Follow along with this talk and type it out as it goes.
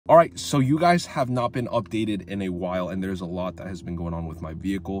All right, so you guys have not been updated in a while, and there's a lot that has been going on with my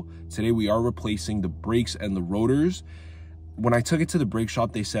vehicle. Today we are replacing the brakes and the rotors. When I took it to the brake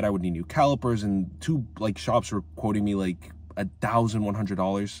shop, they said I would need new calipers, and two shops were quoting me like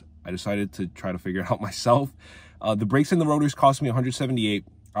 $1,100. I decided to try to figure it out myself. The brakes and the rotors cost me $178.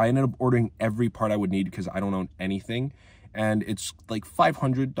 I ended up ordering every part I would need because I don't own anything, and it's like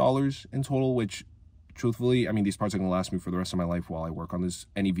 $500 in total, which truthfully, I mean, these parts are gonna last me for the rest of my life while I work on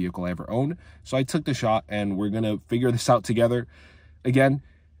any vehicle I ever own. So I took the shot, and we're gonna figure this out together. Again,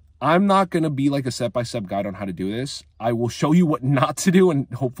 I'm not gonna be like a step-by-step guide on how to do this. I will show you what not to do, and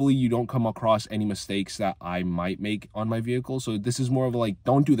hopefully you don't come across any mistakes that I might make on my vehicle. So this is more of a like,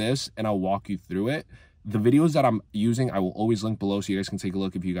 don't do this, and I'll walk you through it. The videos that I'm using, I will always link below so you guys can take a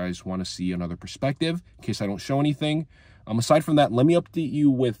look if you guys want to see another perspective, in case I don't show anything. Aside from that, let me update you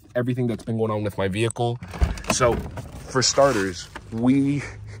with everything that's been going on with my vehicle. So, for starters, we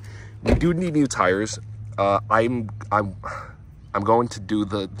do need new tires. I'm going to do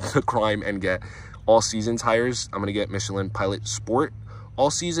the crime and get all-season tires. I'm going to get Michelin Pilot Sport all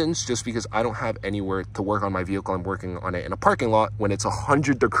seasons, just because I don't have anywhere to work on my vehicle. I'm working on it in a parking lot when it's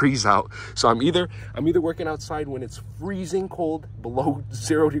 100 degrees out. So I'm either working outside when it's freezing cold, below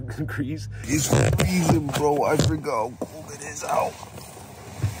 0 degrees. It's freezing, bro. I forgot how cold it is out.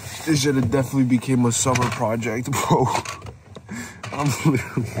 This should have definitely became a summer project, bro. I'm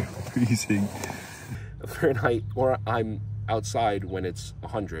literally freezing. Fahrenheit, or I'm outside when it's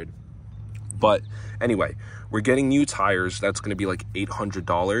 100. But anyway, we're getting new tires. That's going to be like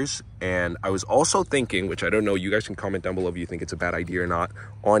 $800. And I was also thinking, which I don't know, you guys can comment down below if you think it's a bad idea or not,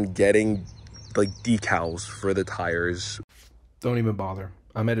 on getting like decals for the tires. Don't even bother.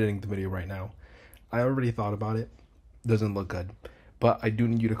 I'm editing the video right now. I already thought about it. Doesn't look good. But I do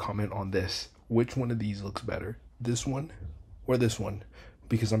need you to comment on this. Which one of these looks better? This one or this one?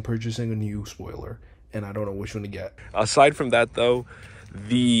 Because I'm purchasing a new spoiler and I don't know which one to get. Aside from that though,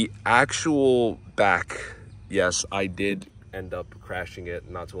 the actual back, yes, I did end up crashing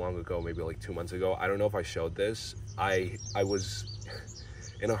it not too long ago, maybe like 2 months ago. I don't know if I showed this. I was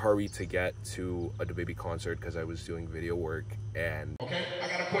in a hurry to get to a DaBaby concert because I was doing video work, and... Okay, I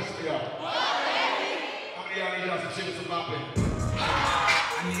got a question for y'all. How many of y'all need some shit with some bopping?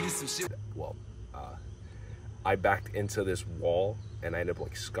 I needed some shit. Well, I backed into this wall and I ended up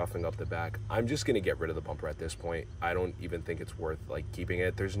like scuffing up the back. I'm just gonna get rid of the bumper at this point. I don't even think it's worth like keeping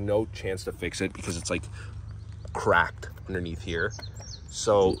it. There's no chance to fix it because it's like cracked underneath here.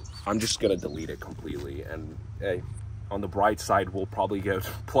 So I'm just gonna delete it completely. And hey, on the bright side, we'll probably get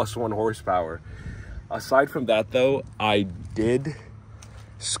 +1 horsepower. Aside from that though, I did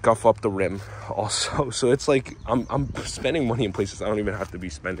scuff up the rim also. So it's like I'm spending money in places I don't even have to be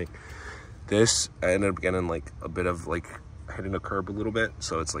spending. This, I ended up getting like a bit of like hitting the curb a little bit,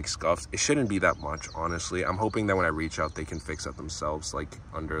 so it's like scuffed. It shouldn't be that much, honestly. I'm hoping that when I reach out, they can fix it themselves, like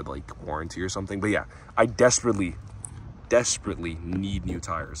under like warranty or something. But yeah, I desperately need new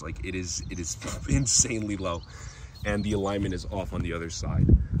tires. Like it is insanely low, and the alignment is off on the other side.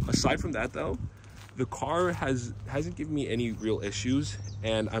 Aside from that though, the car hasn't given me any real issues,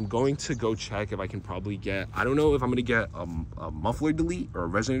 and I'm going to go check if I can probably get, I don't know if I'm gonna get a muffler delete or a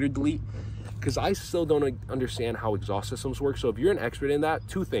resonator delete, because I still don't understand how exhaust systems work. So if you're an expert in that,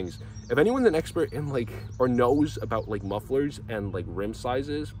 two things. If anyone's an expert in like, or knows about like mufflers and like rim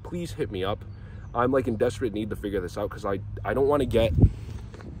sizes, please hit me up. I'm like in desperate need to figure this out, because I don't want to get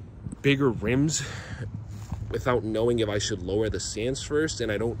bigger rims without knowing if I should lower the sands first,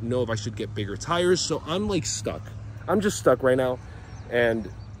 and I don't know if I should get bigger tires. So I'm like stuck. I'm just stuck right now, and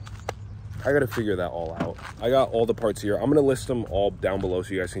I gotta figure that all out. I got all the parts here. I'm gonna list them all down below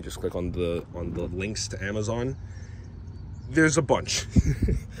so you guys can just click on the links to Amazon. There's a bunch,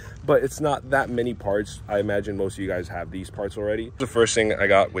 but it's not that many parts. I imagine most of you guys have these parts already. The first thing I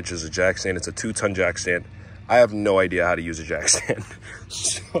got, which is a jack stand. It's a 2-ton jack stand. I have no idea how to use a jack stand.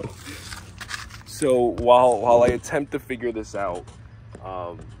 So while I attempt to figure this out,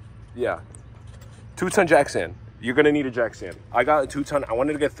 yeah, 2-ton jack stand. You're gonna need a jack stand. I got a 2-ton. I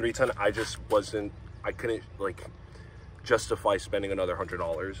wanted to get 3-ton. I couldn't like justify spending another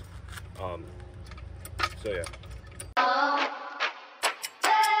 $100. So yeah.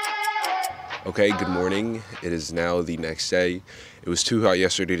 Okay, good morning. It is now the next day. It was too hot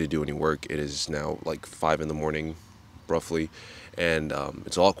yesterday to do any work. It is now like 5 in the morning, roughly. And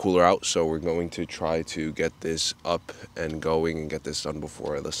it's a lot cooler out, so we're going to try to get this up and going and get this done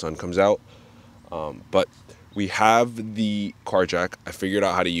before the sun comes out. But we have the car jack. I figured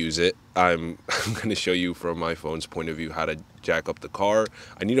out how to use it. I'm going to show you from my phone's point of view how to jack up the car.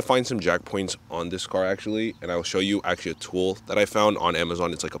 I need to find some jack points on this car actually, and I'll show you actually a tool that I found on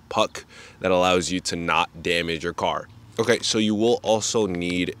Amazon. It's like a puck that allows you to not damage your car. Okay, so you will also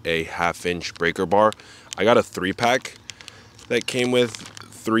need a 1/2-inch breaker bar. I got a 3-pack that came with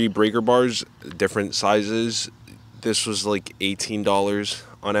 3 breaker bars, different sizes. This was like $18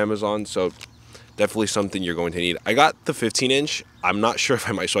 on Amazon, so definitely something you're going to need. I got the 15-inch. I'm not sure if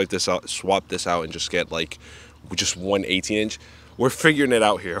I might swap this out and just get like just one 18-inch. We're figuring it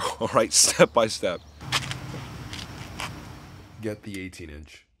out here, all right, step by step. Get the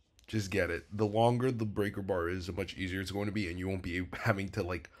 18-inch. Just get it. The longer the breaker bar is, the much easier it's going to be, and you won't be having to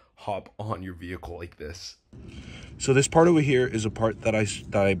like hop on your vehicle like this. So this part over here is a part that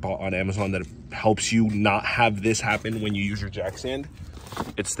I bought on Amazon that helps you not have this happen when you use your jack stand.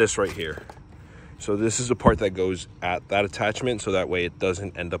 It's this right here. So this is the part that goes at that attachment, so that way it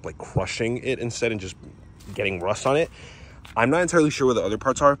doesn't end up like crushing it instead and just getting rust on it. I'm not entirely sure where the other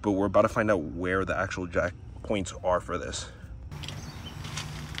parts are, but we're about to find out where the actual jack points are for this.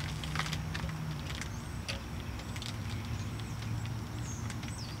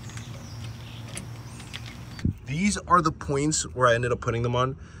 These are the points where I ended up putting them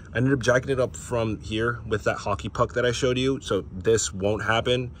on. I ended up jacking it up from here with that hockey puck that I showed you. So this won't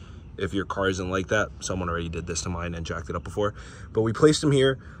happen if your car isn't like that. Someone already did this to mine and jacked it up before. But we placed them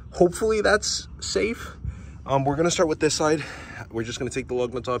here. Hopefully that's safe. We're gonna start with this side. We're just gonna take the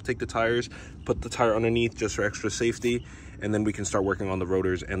lug nuts off, take the tires, put the tire underneath just for extra safety, and then we can start working on the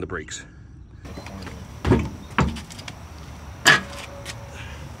rotors and the brakes.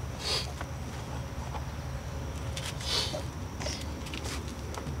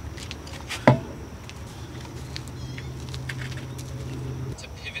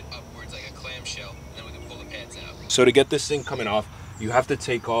 So to get this thing coming off, you have to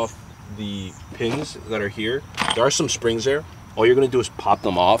take off the pins that are here. There are some springs there. All you're gonna do is pop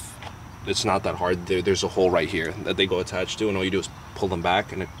them off. It's not that hard. There's a hole right here that they go attached to, and all you do is pull them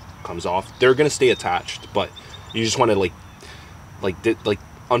back and it comes off. They're gonna stay attached, but you just wanna like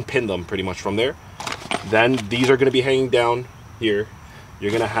unpin them pretty much from there. Then these are gonna be hanging down here.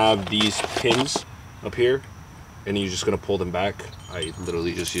 You're gonna have these pins up here, and you're just gonna pull them back. I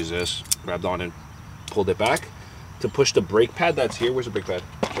literally just use this, grabbed on and pulled it back. To push the brake pad that's here. Where's the brake pad?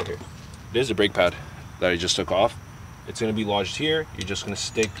 Right here. There's the brake pad that I just took off. It's gonna be lodged here. You're just gonna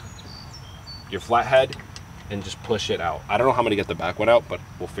stick your flathead and just push it out. I don't know how I'm gonna get the back one out, but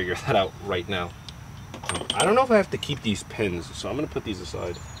we'll figure that out right now. I don't know if I have to keep these pins, so I'm gonna put these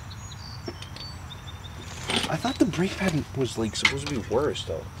aside. I thought the brake pad was like supposed to be worse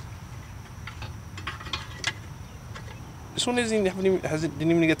though. This one didn't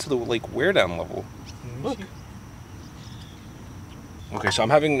even get to the like wear down level. Look. Okay, so I'm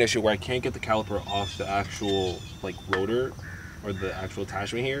having an issue where I can't get the caliper off the actual like rotor or the actual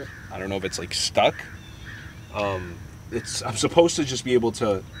attachment here. I don't know if it's like stuck. I'm supposed to just be able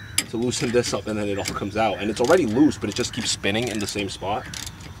to loosen this up and then it all comes out, and it's already loose, but it just keeps spinning in the same spot.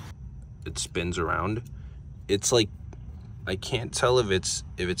 It spins around. It's like I can't tell if it's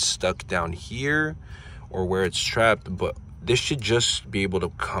stuck down here or where it's trapped, but this should just be able to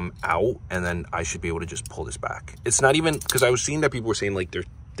come out, and then I should be able to just pull this back. It's not even, because I was seeing that people were saying like their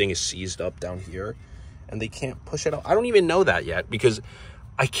thing is seized up down here and they can't push it out. I don't even know that yet because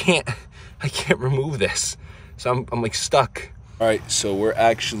I can't remove this. So I'm like stuck. All right, so we're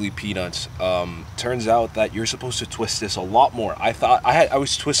actually peanuts. Turns out that you're supposed to twist this a lot more. I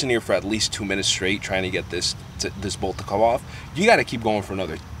was twisting here for at least 2 minutes straight trying to get this bolt to come off. You got to keep going for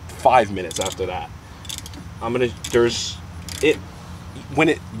another 5 minutes after that. When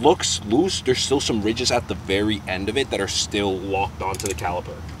it looks loose, there's still some ridges at the very end of it that are still locked onto the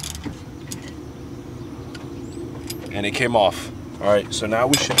caliper. And it came off. All right, so now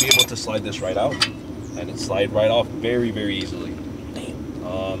we should be able to slide this right out, and it slide right off very, very easily.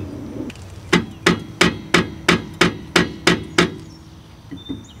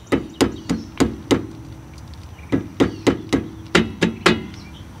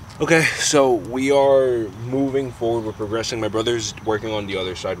 Okay, so we are moving forward. We're progressing. My brother's working on the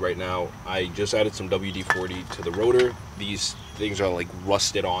other side right now. I just added some WD-40 to the rotor. These things are like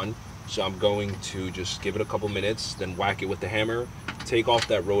rusted on, so I'm going to just give it a couple minutes, then whack it with the hammer, take off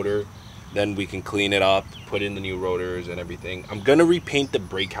that rotor, then we can clean it up, put in the new rotors and everything. I'm gonna repaint the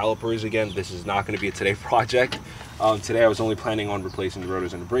brake calipers again. This is not gonna be a today project. Today I was only planning on replacing the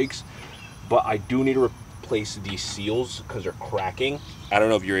rotors and the brakes, but I do need to replace these seals because they're cracking. I don't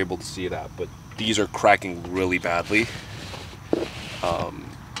know if you're able to see that, but these are cracking really badly.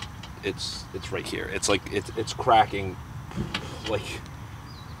 it's right here. It's like it's cracking, like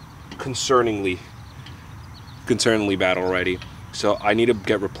concerningly bad already. So I need to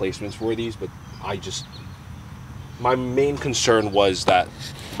get replacements for these, but my main concern was that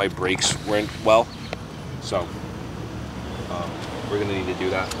my brakes weren't well, so we're gonna need to do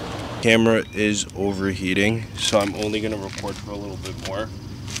that. Camera is overheating, so I'm only gonna record for a little bit more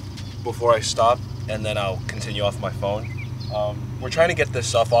before I stop, and then I'll continue off my phone. We're trying to get this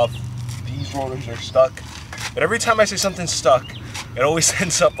stuff off. These rotors are stuck, but every time I say something's stuck, it always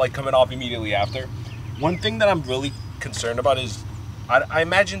ends up like coming off immediately after. One thing that I'm really concerned about is I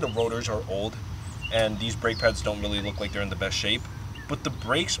imagine the rotors are old and these brake pads don't really look like they're in the best shape, but the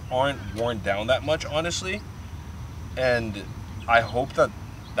brakes aren't worn down that much, honestly, and I hope that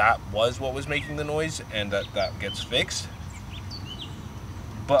was what was making the noise and that gets fixed.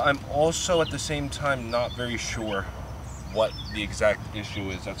 But I'm also at the same time not very sure what the exact issue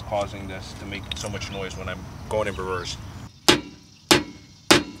is that's causing this to make so much noise when I'm going in reverse.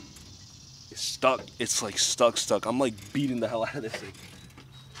 It's stuck. It's like stuck. I'm like beating the hell out of this thing.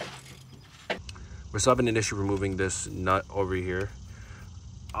 We're still having an issue removing this nut over here.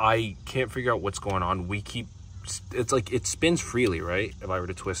 I can't figure out what's going on. It's like it spins freely, right? If I were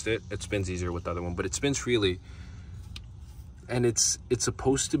to twist it, it spins easier with the other one, but it spins freely. And it's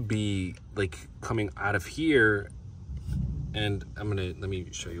supposed to be like coming out of here. And let me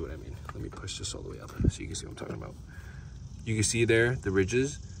show you what I mean. Let me push this all the way up so you can see what I'm talking about. You can see there, the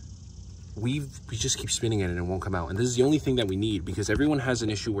ridges. We just keep spinning it and it won't come out. And this is the only thing that we need, because everyone has an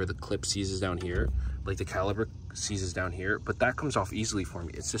issue where the clip seizes down here, like the caliper seizes down here, but that comes off easily for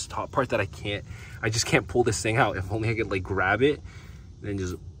me. It's this top part that I just can't pull this thing out. If only I could like grab it and then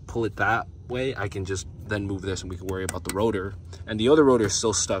just pull it that way, I can just then move this and we can worry about the rotor. And the other rotor is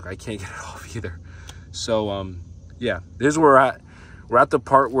still stuck. I can't get it off either. So yeah, this is where we're at. We're at the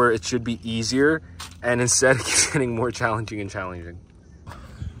part where it should be easier, and instead it keeps getting more challenging and challenging.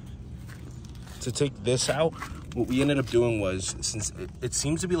 To take this out, what we ended up doing was, since it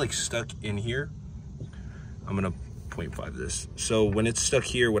seems to be like stuck in here, I'm gonna 0.5 this. So when it's stuck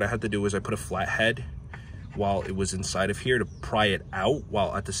here, what I had to do was I put a flat head while it was inside of here to pry it out,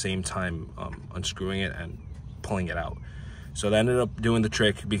 while at the same time unscrewing it and pulling it out. So that ended up doing the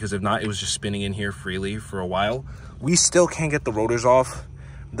trick, because if not, it was just spinning in here freely for a while. We still can't get the rotors off.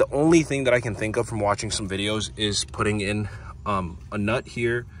 The only thing that I can think of from watching some videos is putting in a nut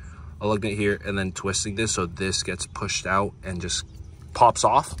here, a lug nut here, and then twisting this so this gets pushed out and just pops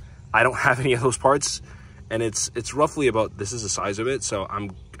off. I don't have any of those parts, and it's roughly about, this is the size of it, so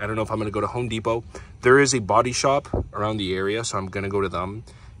I don't know if I'm gonna go to Home Depot. There is a body shop around the area, so I'm gonna go to them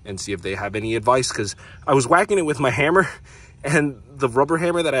and see if they have any advice, because I was whacking it with my hammer, and the rubber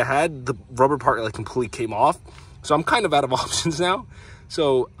hammer that I had, the rubber part like completely came off. So I'm kind of out of options now.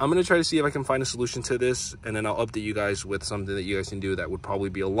 So I'm gonna try to see if I can find a solution to this, and then I'll update you guys with something that you guys can do that would probably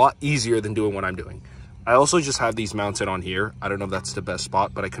be a lot easier than doing what I'm doing. I also just have these mounted on here. I don't know if that's the best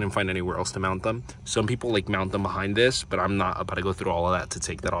spot, but I couldn't find anywhere else to mount them. Some people like mount them behind this, but I'm not about to go through all of that to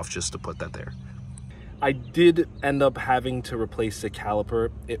take that off just to put that there. I did end up having to replace the caliper.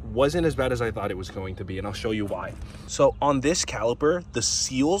 It wasn't as bad as I thought it was going to be, and I'll show you why. So on this caliper, the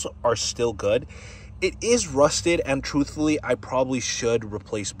seals are still good. It is rusted, and truthfully, I probably should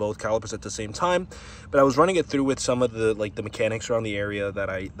replace both calipers at the same time. But I was running it through with some of the mechanics around the area that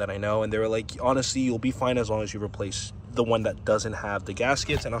I know, and they were like, honestly, you'll be fine as long as you replace the one that doesn't have the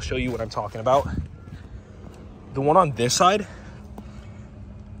gaskets. And I'll show you what I'm talking about. The one on this side,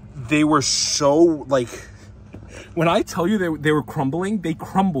 they were so like, when I tell you they were crumbling, they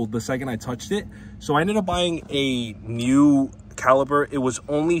crumbled the second I touched it. So I ended up buying a new caliper. It was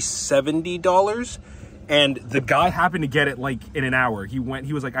only $70, and the guy happened to get it like in an hour. He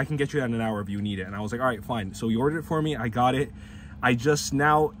was like, I can get you that in an hour if you need it. And I was like, all right, fine. So he ordered it for me. I got it.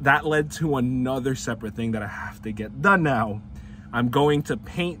 That led to another separate thing that I have to get done now. I'm going to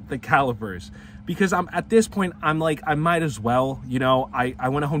paint the calipers, because at this point, I'm like, I might as well, you know. I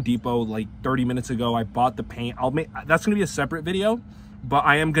went to Home Depot like 30 minutes ago. I bought the paint. That's going to be a separate video, but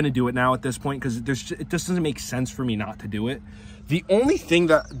I am going to do it now at this point, because it just doesn't make sense for me not to do it. The only thing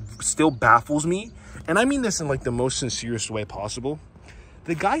that still baffles me, and I mean this in like the most sincerest way possible,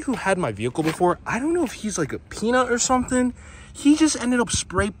 the guy who had my vehicle before, I don't know if he's like a peanut or something. He just ended up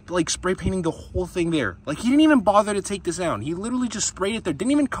spray painting the whole thing there. Like, he didn't even bother to take this down. He literally just sprayed it there,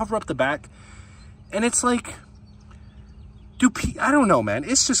 didn't even cover up the back. And it's like, I don't know, man.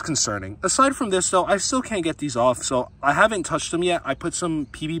 It's just concerning. Aside from this, though, I still can't get these off. So I haven't touched them yet. I put some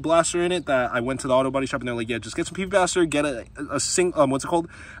PB Blaster in it that I went to the auto body shop and they're like, yeah, just get some PB Blaster, get a what's it called?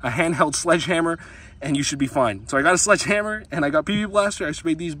 A handheld sledgehammer, and you should be fine. So I got a sledgehammer and I got PB Blaster. I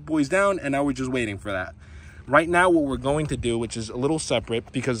sprayed these boys down and now we're just waiting for that. Right now, what we're going to do, which is a little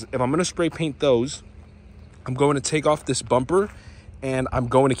separate, because if I'm going to spray paint those, I'm going to take off this bumper and I'm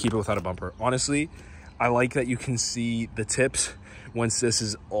going to keep it without a bumper. Honestly, I like that you can see the tips once this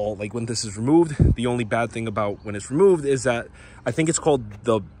is all, like when this is removed. The only bad thing about when it's removed is that I think it's called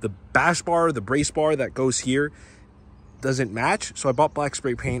the bash bar, the brace bar that goes here, doesn't match. So I bought black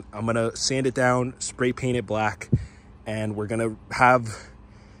spray paint. I'm gonna sand it down, spray paint it black, and we're gonna have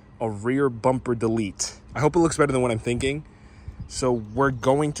a rear bumper delete. I hope it looks better than what I'm thinking. So we're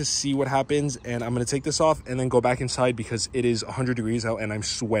going to see what happens, and I'm gonna take this off and then go back inside because it is 100 degrees out and I'm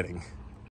sweating.